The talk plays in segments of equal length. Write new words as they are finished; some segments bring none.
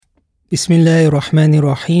بسم الله الرحمن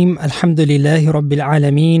الرحيم الحمد لله رب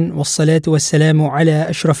العالمين والصلاة والسلام على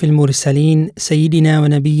أشرف المرسلين سيدنا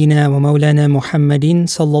ونبينا ومولانا محمد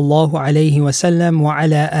صلى الله عليه وسلم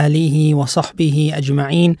وعلى آله وصحبه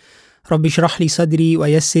أجمعين. رب اشرح لي صدري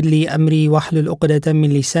ويسر لي أمري واحلل عقدة من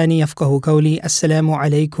لساني يفقه قولي. السلام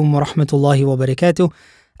عليكم ورحمة الله وبركاته.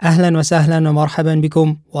 أهلا وسهلا ومرحبا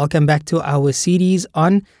بكم. Welcome back to our series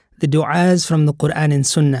on the du'as from the Quran and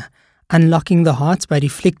Sunna. Unlocking the hearts by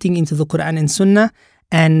reflecting into the Quran and Sunnah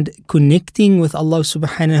and connecting with Allah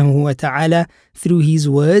subhanahu wa ta'ala through His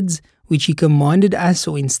words, which He commanded us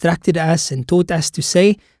or instructed us and taught us to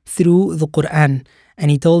say through the Quran.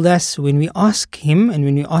 And He told us when we ask Him and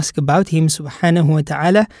when we ask about Him subhanahu wa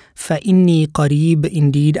ta'ala, فَإِنِّي قَرِيبٌ,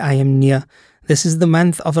 indeed I am near. This is the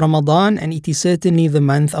month of Ramadan and it is certainly the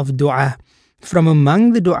month of dua. From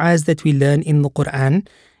among the du'as that we learn in the Quran,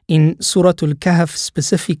 in Surah Al-Kahf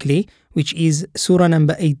specifically, which is Surah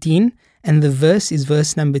number 18, and the verse is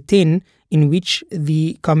verse number 10, in which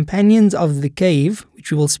the companions of the cave,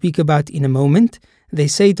 which we will speak about in a moment, they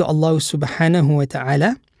say to Allah subhanahu wa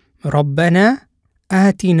ta'ala, رَبَّنَا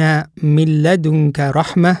آتِنَا مِن لَدُنْكَ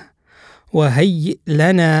رَحْمَةً وَهَيِّئْ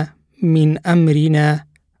لَنَا مِنْ أَمْرِنَا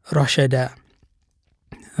رَشَدًا.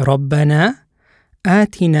 رَبَّنَا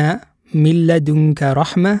آتِنَا مِن لَدُنْكَ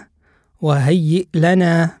رَحْمَةً وَهَيِّئْ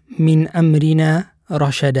لَنَا مِنْ أَمْرِنَا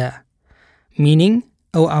رَشَدًا. Meaning,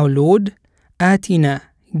 O our Lord, آتِنا,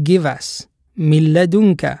 give us, مِن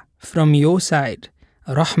لَدُنْكَ, from your side,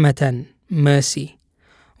 رَحْمَةً, mercy,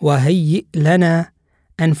 وَهَيِّئْ لَنَا,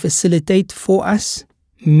 and facilitate for us,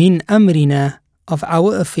 مِنْ أَمْرِنَا, of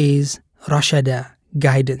our affairs, رَشَدًا,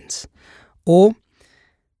 guidance. Or,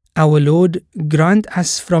 our Lord, grant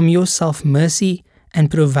us from yourself mercy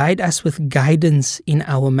and provide us with guidance in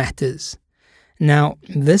our matters. Now,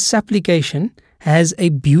 this supplication has a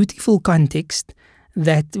beautiful context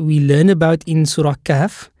that we learn about in Surah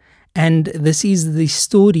Kahf, and this is the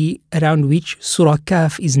story around which Surah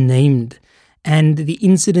Kahf is named. And the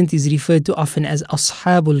incident is referred to often as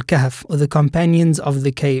Ashabul Kahf, or the companions of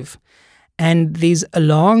the cave. And there's a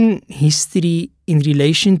long history in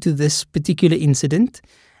relation to this particular incident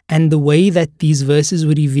and the way that these verses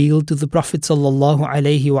were revealed to the Prophet sallallahu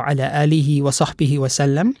alaihi wa ala alihi wa sahbihi wa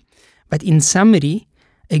sallam. But in summary,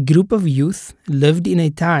 a group of youth lived in a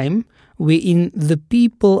time wherein the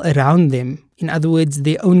people around them, in other words,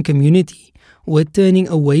 their own community, were turning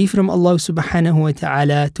away from Allah subhanahu wa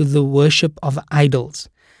ta'ala to the worship of idols.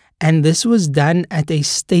 And this was done at a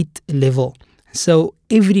state level. So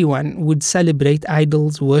everyone would celebrate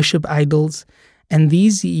idols, worship idols, and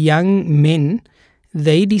these young men,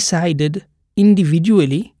 they decided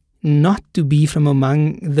individually not to be from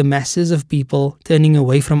among the masses of people turning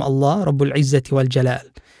away from Allah Rabbul Izzati wal Jalal.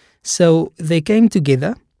 So they came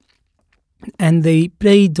together and they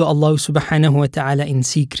prayed to Allah subhanahu wa ta'ala in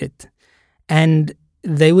secret. And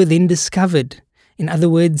they were then discovered. In other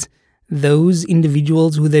words, those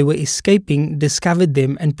individuals who they were escaping discovered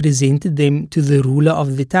them and presented them to the ruler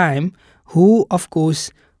of the time, who of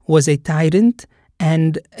course was a tyrant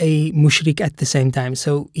and a mushrik at the same time.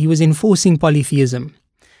 So he was enforcing polytheism.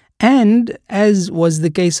 And as was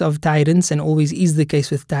the case of tyrants and always is the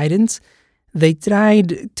case with tyrants, they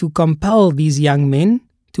tried to compel these young men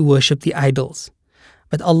to worship the idols.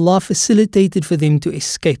 But Allah facilitated for them to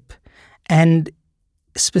escape and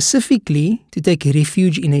specifically to take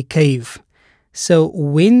refuge in a cave. So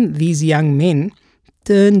when these young men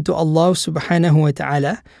turned to Allah subhanahu wa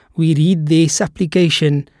ta'ala, we read their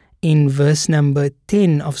supplication in verse number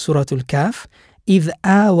 10 of Surah Al-Kahf, إِذْ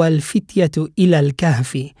آوَى الْفِتْيَةُ إِلَى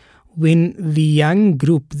الْكَهْفِ, when the young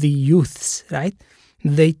group, the youths, right,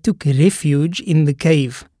 they took refuge in the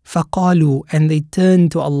cave. فَقَالُوا, and they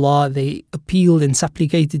turned to Allah, they appealed and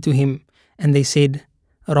supplicated to Him, and they said,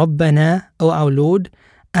 رَبَّنَا, O our Lord,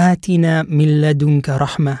 آتِنَا مِن لَدُنْكَ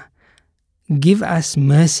رَحْمَةً, give us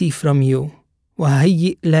mercy from you,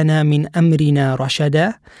 وَهَيِّئْ لَنَا مِنْ أَمْرِنَا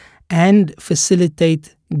رَشَدًا, and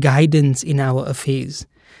facilitate guidance in our affairs.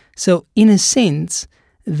 So in a sense,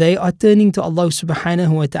 they are turning to Allah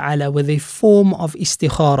subhanahu wa ta'ala with a form of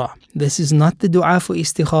istikhara. This is not the dua for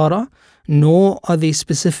istikhara, nor are there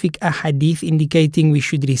specific ahadith indicating we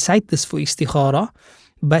should recite this for istikhara,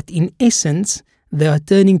 but in essence, they are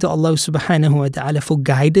turning to Allah subhanahu wa ta'ala for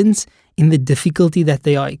guidance in the difficulty that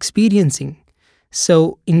they are experiencing.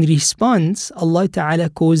 So in response, Allah ta'ala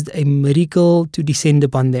caused a miracle to descend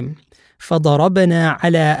upon them. فَضَرَبْنَا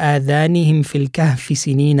عَلَىٰ آذَانِهِمْ فِي الْكَهْفِ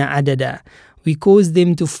سِنِينَ عَدَدًا. We caused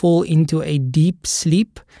them to fall into a deep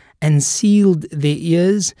sleep and sealed their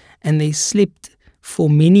ears, and they slept for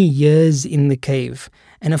many years in the cave.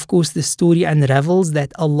 And of course, the story unravels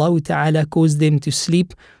that Allah Ta'ala caused them to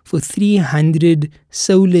sleep for 300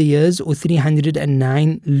 solar years or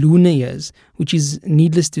 309 lunar years, which is,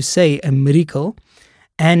 needless to say, a miracle.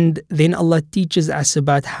 And then Allah teaches us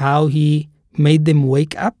about how He made them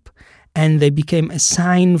wake up and they became a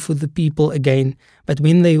sign for the people again. But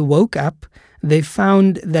when they woke up, they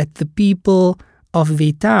found that the people of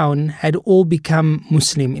their town had all become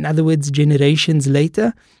Muslim. In other words, generations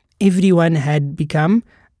later, everyone had become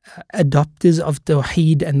adopters of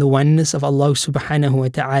Tawheed and the oneness of Allah subhanahu wa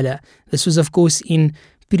ta'ala. This was, of course, in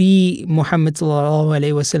pre-Muhammad sallallahu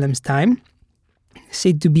alayhi wasallam's time,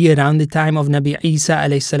 said to be around the time of Nabi Isa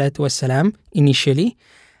alayhi salatu wasalam initially.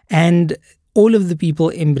 And all of the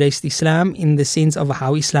people embraced Islam in the sense of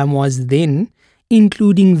how Islam was then,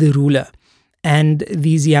 including the ruler. And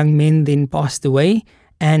these young men then passed away,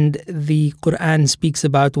 and the Quran speaks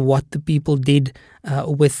about what the people did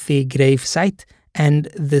with their grave site. And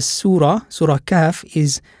the Surah Kahf,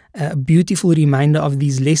 is a beautiful reminder of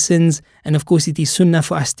these lessons, and of course it is sunnah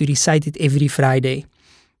for us to recite it every Friday.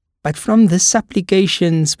 But from this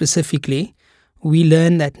supplication specifically, we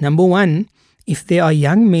learn that number one, if there are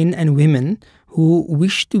young men and women who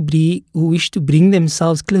wish to bring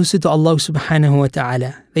themselves closer to Allah subhanahu wa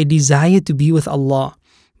ta'ala, they desire to be with Allah,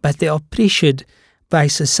 but they are pressured by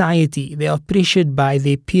society, they are pressured by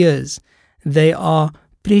their peers, they are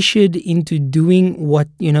pressured into doing what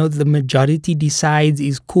the majority decides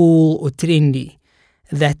is cool or trendy,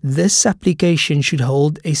 that this supplication should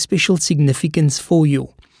hold a special significance for you,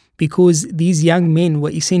 because these young men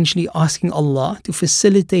were essentially asking Allah to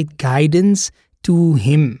facilitate guidance to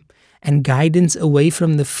Him and guidance away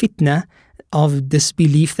from the fitna of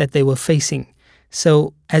disbelief that they were facing.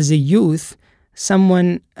 So as a youth,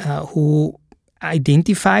 someone who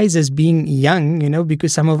identifies as being young,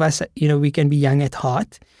 because some of us, we can be young at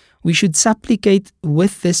heart, we should supplicate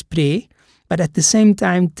with this prayer, but at the same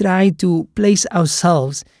time try to place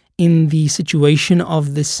ourselves in the situation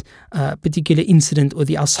of this particular incident, or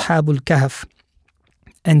the Ashabul Kahf,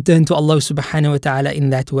 and turn to Allah subhanahu wa ta'ala in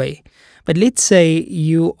that way. But let's say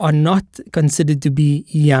you are not considered to be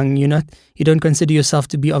young, you don't consider yourself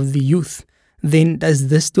to be of the youth. Then does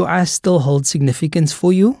this dua still hold significance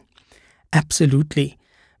for you? Absolutely.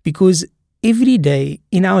 Because every day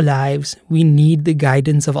in our lives, we need the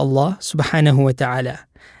guidance of Allah subhanahu wa ta'ala.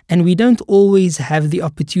 And we don't always have the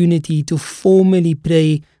opportunity to formally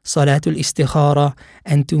pray Salatul Istikhara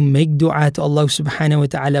and to make dua to Allah subhanahu wa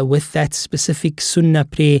ta'ala with that specific sunnah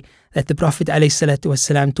prayer that the Prophet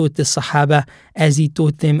ﷺ taught the Sahaba as he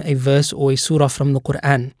taught them a verse or a surah from the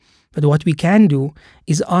Quran. But what we can do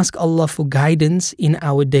is ask Allah for guidance in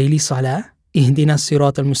our daily salah, Ihdina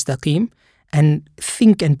Sirat al-Mustaqim, and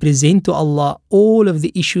think and present to Allah all of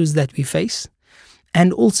the issues that we face,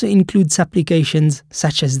 and also include supplications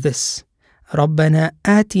such as this. رَبَّنَا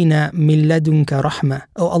آتِنَا مِن لَدُنْكَ رَحْمَةً.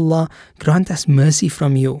 O Allah, grant us mercy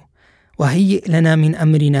from you. وَهَيِّئْ لَنَا مِنْ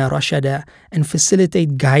أَمْرِنَا رَشَدًا. And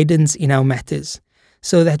facilitate guidance in our matters,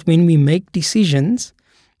 so that when we make decisions,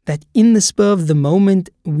 that in the spur of the moment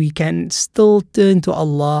we can still turn to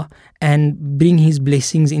Allah and bring His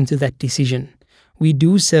blessings into that decision. We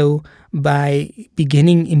do so by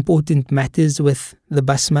beginning important matters with the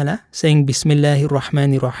basmala, saying Bismillahir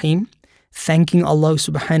Rahmanir Rahim, thanking Allah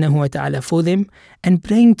subhanahu wa ta'ala for them, and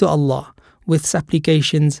praying to Allah with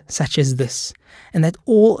supplications such as this. And that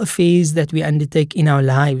all affairs that we undertake in our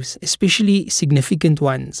lives, especially significant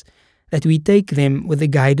ones, that we take them with the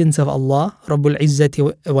guidance of Allah Rabbul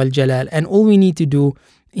Izzati wal Jalal. And all we need to do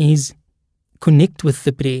is connect with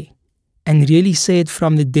the prayer and really say it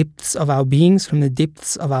from the depths of our beings, from the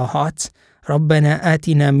depths of our hearts. رَبَّنَا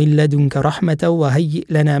آتِنَا مِن لَدُنْكَ رَحْمَةً وَهَيِّئْ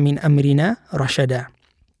لَنَا مِنْ أَمْرِنَا رَشَدًا.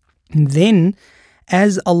 Then,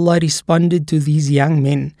 as Allah responded to these young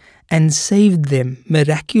men and saved them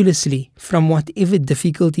miraculously from whatever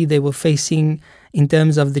difficulty they were facing in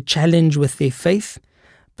terms of the challenge with their faith,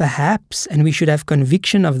 perhaps, and we should have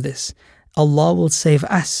conviction of this, Allah will save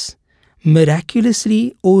us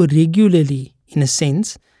miraculously or regularly, in a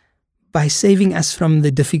sense, by saving us from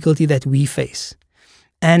the difficulty that we face.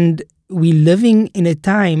 And we're living in a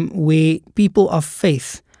time where people of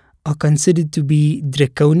faith are considered to be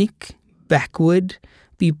draconic, backward.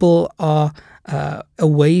 People are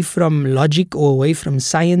away from logic or away from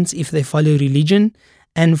science if they follow religion.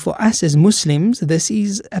 And for us as Muslims, this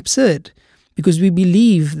is absurd, because we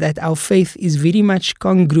believe that our faith is very much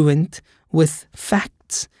congruent with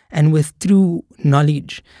facts and with true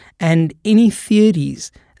knowledge. And any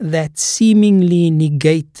theories that seemingly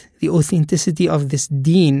negate the authenticity of this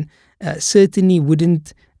deen certainly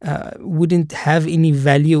wouldn't wouldn't have any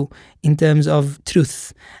value in terms of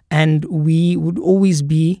truth, and we would always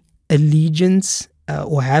be allegiance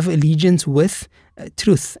or have allegiance with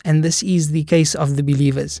truth. And this is the case of the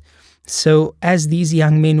believers. So as these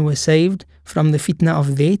young men were saved from the fitna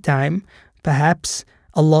of their time, perhaps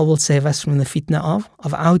Allah will save us from the fitna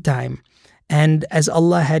of our time. And as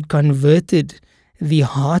Allah had converted the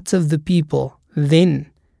hearts of the people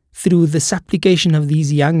then through the supplication of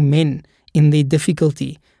these young men in their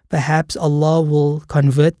difficulty, perhaps Allah will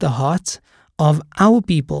convert the hearts of our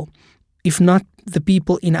people, if not the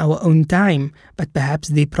people in our own time, but perhaps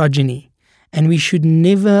their progeny. And we should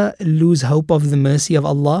never lose hope of the mercy of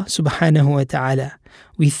Allah subhanahu wa ta'ala.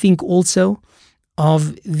 We think also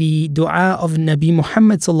of the dua of Nabi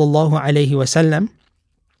Muhammad sallallahu alayhi wasallam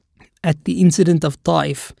at the incident of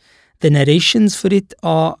Taif. The narrations for it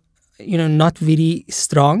are, not very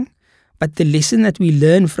strong, but the lesson that we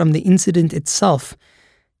learn from the incident itself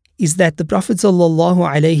is that the Prophet sallallahu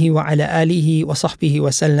alayhi wa ala alihi wa sahbihi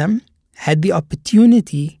wasallam had the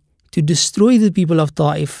opportunity to destroy the people of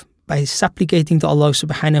Taif by supplicating to Allah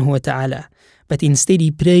subhanahu wa ta'ala, but instead he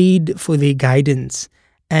prayed for their guidance.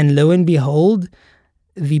 And lo and behold,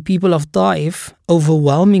 the people of Taif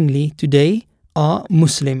overwhelmingly today are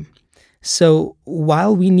Muslim. So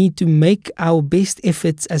while we need to make our best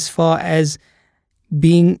efforts as far as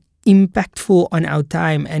being impactful on our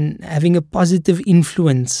time and having a positive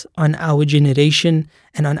influence on our generation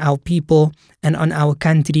and on our people and on our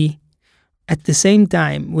country, at the same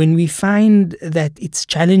time, when we find that it's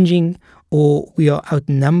challenging or we are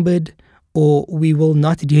outnumbered or we will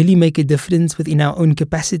not really make a difference within our own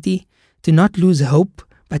capacity, to not lose hope,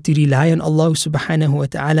 but to rely on Allah subhanahu wa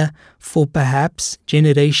ta'ala for perhaps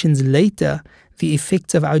generations later, the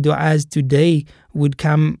effects of our du'as today would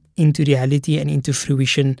come into reality and into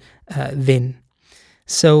fruition then.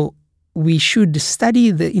 So we should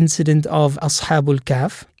study the incident of Ashabul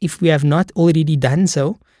Kahf. If we have not already done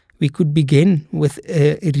so, we could begin with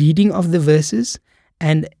a reading of the verses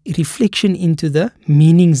and reflection into the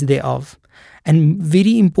meanings thereof. And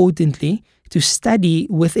very importantly, to study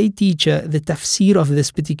with a teacher the tafsir of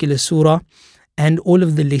this particular surah and all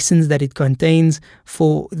of the lessons that it contains.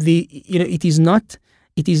 For it is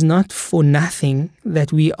not for nothing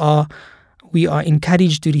that we are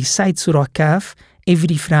encouraged to recite Surah Kahf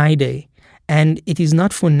every Friday, and it is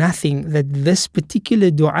not for nothing that this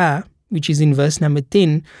particular dua, which is in verse number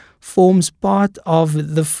 10, forms part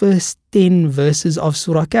of the first 10 verses of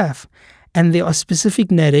Surah Kahf. And there are specific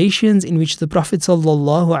narrations in which the Prophet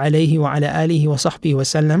sallallahu alaihi wa ala alihi wa sahbihi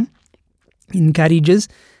wasallam encourages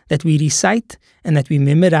that we recite and that we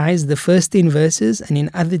memorize the first 10 verses, and in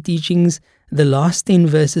other teachings the last 10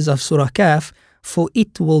 verses of Surah Kahf, for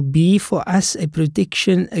it will be for us a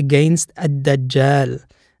protection against Ad-Dajjal,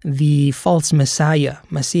 the false Messiah,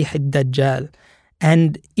 Masih Ad-Dajjal.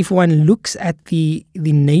 And if one looks at the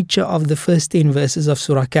nature of the first 10 verses of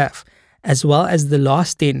Surah Kahf, as well as the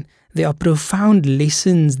last 10, there are profound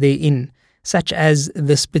lessons therein, such as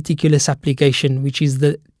this particular supplication, which is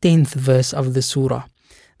the 10th verse of the surah,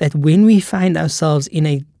 that when we find ourselves in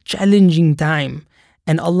a challenging time,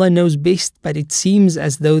 and Allah knows best, but it seems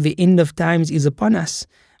as though the end of times is upon us,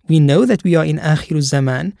 we know that we are in Akhirul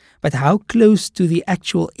Zaman, but how close to the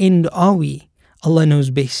actual end are we? Allah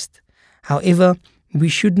knows best. However, we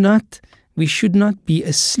should not be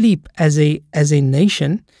asleep as a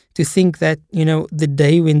nation to think that, the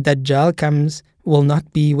day when Dajjal comes will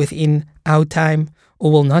not be within our time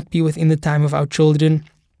or will not be within the time of our children,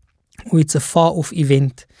 or it's a far-off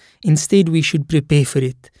event. Instead, we should prepare for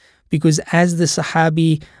it. Because as the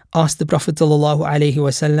Sahabi asked the Prophet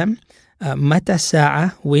ﷺ, Mata sa'a,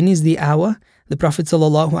 when is the hour? The Prophet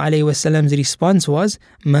ﷺ's response was,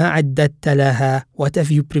 Ma addatta laha, what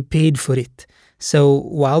have you prepared for it? So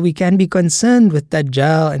while we can be concerned with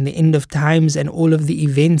Dajjal and the end of times and all of the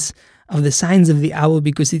events of the signs of the hour,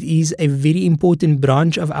 because it is a very important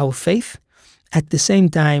branch of our faith, at the same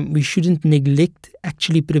time we shouldn't neglect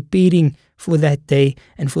actually preparing for that day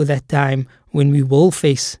and for that time when we will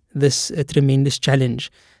face this tremendous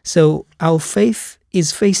challenge. So our faith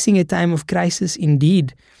is facing a time of crisis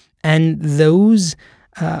indeed, and those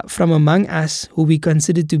from among us who we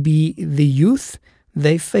consider to be the youth,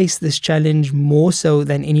 they face this challenge more so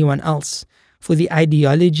than anyone else. For the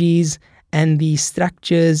ideologies and the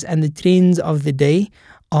structures and the trends of the day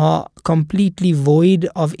are completely void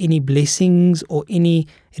of any blessings or any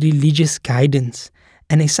religious guidance.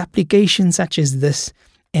 And a supplication such as this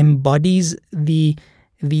embodies the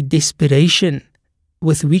desperation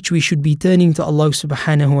with which we should be turning to Allah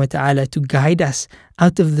subhanahu wa ta'ala to guide us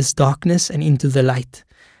out of this darkness and into the light.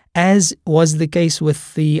 As was the case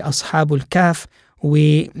with the Ashabul Kahf,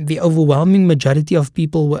 where the overwhelming majority of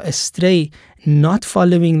people were astray, not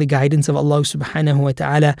following the guidance of Allah subhanahu wa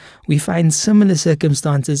ta'ala, we find similar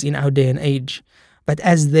circumstances in our day and age. But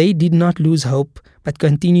as they did not lose hope, but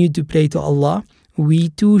continued to pray to Allah, we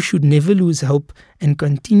too should never lose hope and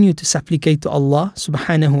continue to supplicate to Allah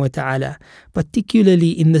subhanahu wa ta'ala,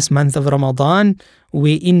 particularly in this month of Ramadan,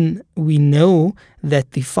 wherein we know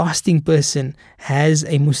that the fasting person has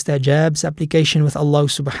a mustajab supplication with Allah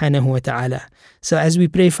subhanahu wa ta'ala. So as we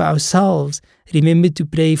pray for ourselves, remember to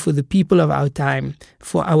pray for the people of our time,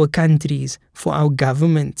 for our countries, for our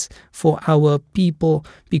governments, for our people,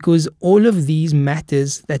 because all of these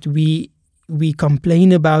matters that we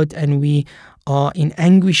complain about and we are in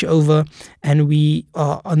anguish over and we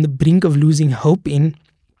are on the brink of losing hope in,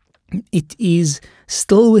 it is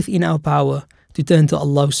still within our power to turn to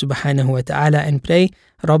Allah subhanahu wa ta'ala and pray,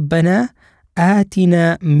 رَبَّنَا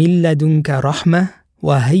آتِنَا مِن لَدُنْكَ رَحْمَةً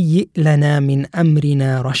وَهَيِّئْ لَنَا مِنْ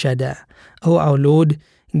أَمْرِنَا رَشَدًا. O our Lord,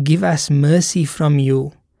 give us mercy from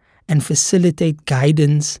you and facilitate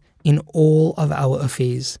guidance in all of our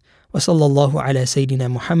affairs. وصلى الله على سيدنا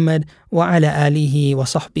محمد وعلى آله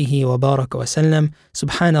وصحبه وبارك وسلم.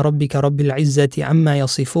 سبحان ربك رب العزة عما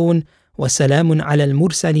يصفون وسلام على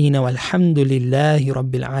المرسلين والحمد لله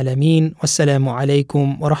رب العالمين. والسلام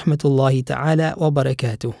عليكم ورحمة الله تعالى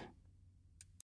وبركاته.